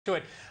To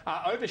it,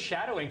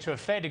 overshadowing to a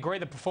fair degree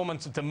the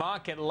performance of the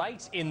market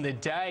late in the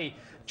day.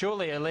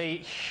 Julia Lee,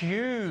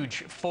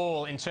 huge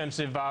fall in terms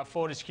of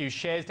Fortescue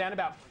shares, down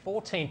about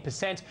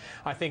 14%,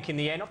 I think, in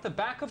the end, off the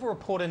back of a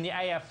report in the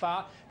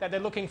AFR that they're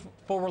looking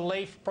for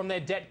relief from their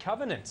debt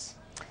covenants.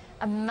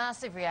 A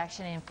massive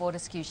reaction in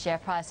Fortescue share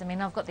price. I mean,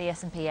 I've got the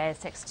S&P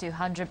ASX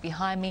 200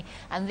 behind me,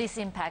 and this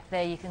impact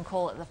there, you can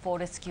call it the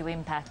Fortescue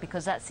impact,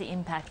 because that's the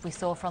impact we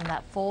saw from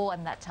that fall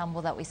and that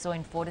tumble that we saw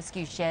in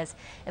Fortescue shares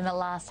in the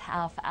last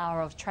half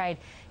hour of trade.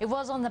 It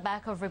was on the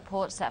back of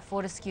reports that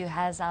Fortescue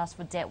has asked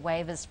for debt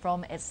waivers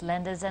from its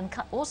lenders, and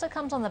also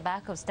comes on the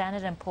back of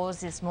Standard & Poor's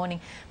this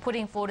morning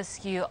putting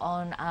Fortescue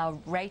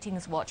on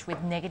ratings watch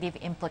with negative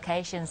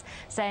implications,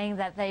 saying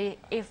that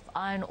if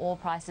iron ore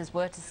prices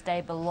were to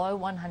stay below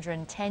 $110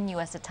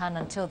 US a tonne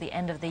until the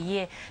end of the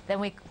year, then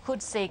we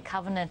could see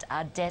covenant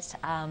debt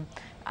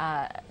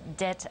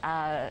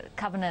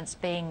covenants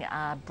being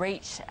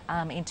breached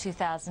in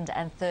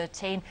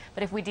 2013.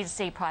 But if we did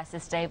see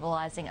prices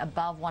stabilising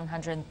above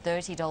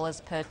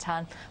 $130 per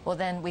tonne, well,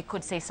 then we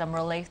could see some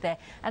relief there.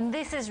 And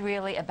this is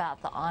really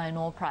about the iron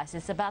ore price.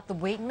 It's about the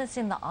weakness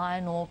in the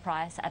iron ore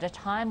price at a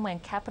time when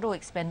capital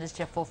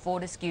expenditure for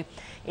Fortescue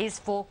is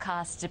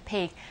forecast to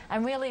peak.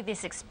 And really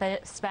this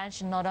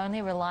expansion not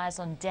only relies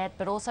on debt,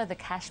 but also the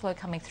cash flow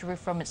coming through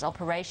from its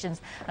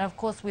operations. And of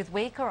course, with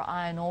weaker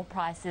iron ore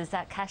prices,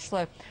 that cash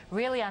flow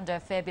really under a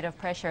fair bit of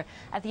pressure.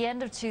 At the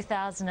end of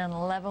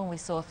 2011, we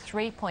saw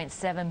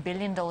 $3.7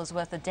 billion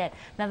worth of debt.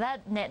 Now,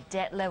 that net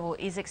debt level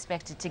is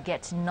expected to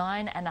get to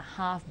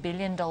 $9.5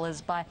 billion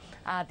by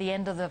the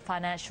end of the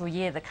financial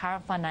year, the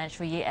current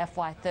financial year,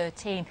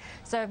 FY13.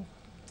 So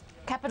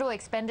capital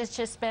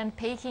expenditure spend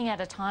peaking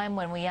at a time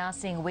when we are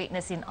seeing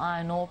weakness in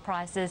iron ore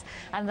prices,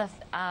 and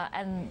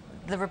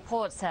the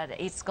reports that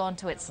it's gone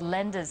to its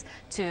lenders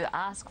to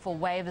ask for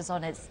waivers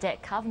on its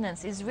debt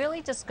covenants is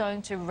really just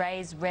going to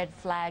raise red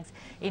flags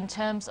in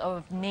terms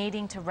of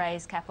needing to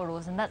raise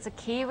capitals. And that's a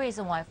key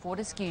reason why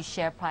Fortescue's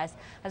share price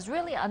has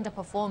really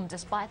underperformed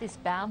despite this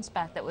bounce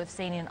back that we've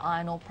seen in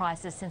iron ore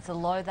prices since the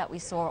low that we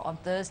saw on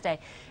Thursday.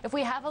 If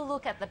we have a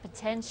look at the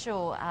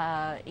potential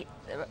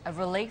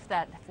relief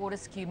that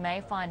Fortescue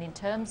may find in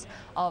terms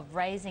of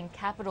raising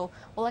capital,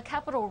 well, a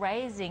capital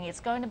raising,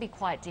 it's going to be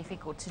quite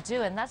difficult to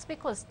do, and that's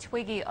because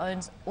Twiggy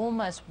owns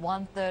almost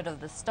 1/3 of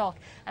the stock,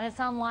 and it's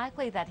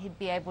unlikely that he'd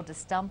be able to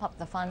stump up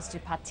the funds to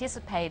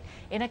participate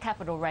in a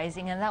capital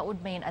raising, and that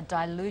would mean a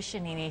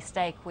dilution in his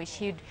stake, which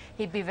he'd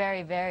be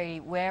very, very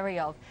wary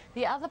of.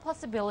 The other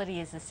possibility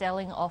is the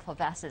selling off of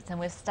assets, and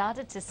we've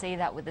started to see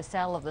that with the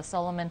sale of the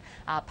Solomon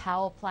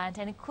power plant,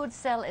 and it could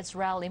sell its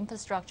rail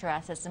infrastructure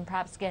assets and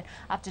perhaps get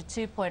up to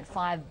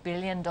 $2.5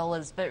 billion.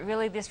 But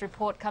really, this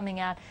report coming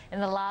out in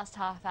the last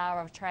half hour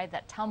of trade,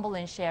 that tumble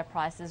in share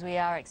prices, we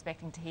are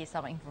expecting to hear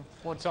something from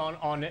Fortescue.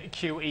 On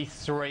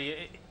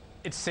QE3,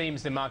 it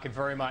seems the market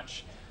very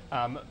much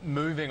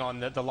moving on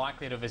the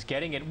likelihood of us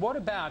getting it. What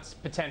about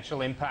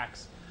potential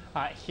impacts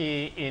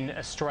here in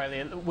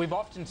Australia? We've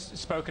often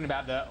spoken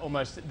about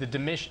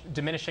the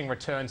diminishing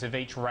returns of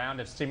each round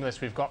of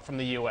stimulus we've got from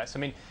the US. I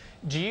mean,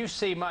 do you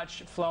see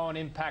much flow-on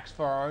impacts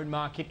for our own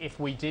market if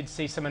we did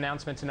see some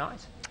announcement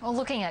tonight? Well,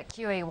 looking at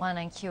QE1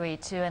 and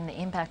QE2 and the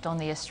impact on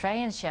the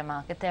Australian share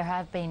market, there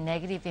have been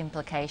negative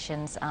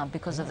implications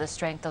because of the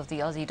strength of the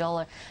Aussie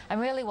dollar. And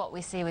really what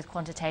we see with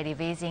quantitative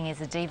easing is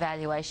a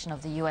devaluation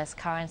of the US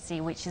currency,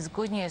 which is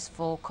good news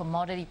for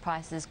commodity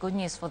prices, good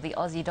news for the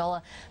Aussie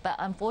dollar, but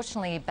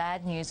unfortunately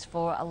bad news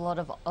for a lot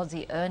of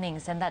Aussie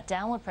earnings. And that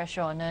downward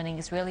pressure on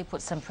earnings really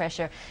puts some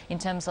pressure in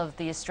terms of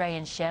the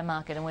Australian share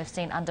market, and we've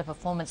seen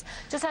underperformance.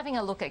 Just having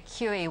a look at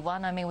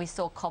QE1, I mean, we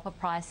saw copper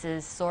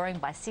prices soaring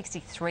by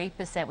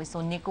 63%. We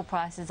saw nickel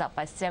prices up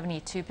by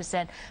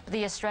 72%, but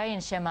the Australian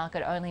share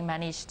market only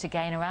managed to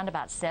gain around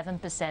about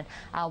 7%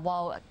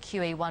 while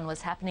QE1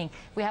 was happening.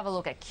 If we have a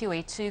look at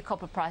QE2,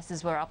 copper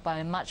prices were up by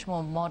a much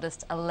more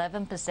modest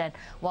 11%,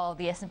 while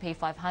the S&P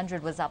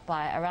 500 was up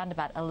by around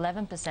about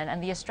 11%,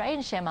 and the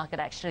Australian share market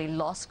actually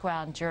lost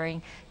ground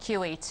during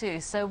QE2.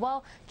 So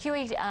while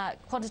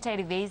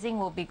quantitative easing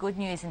will be good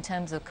news in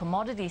terms of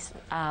commodities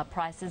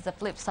prices, the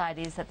flip side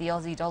is that the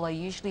Aussie dollar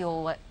usually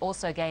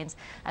also gains,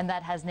 and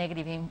that has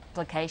negative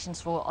implications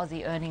for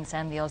Aussie earnings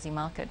and the Aussie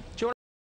market.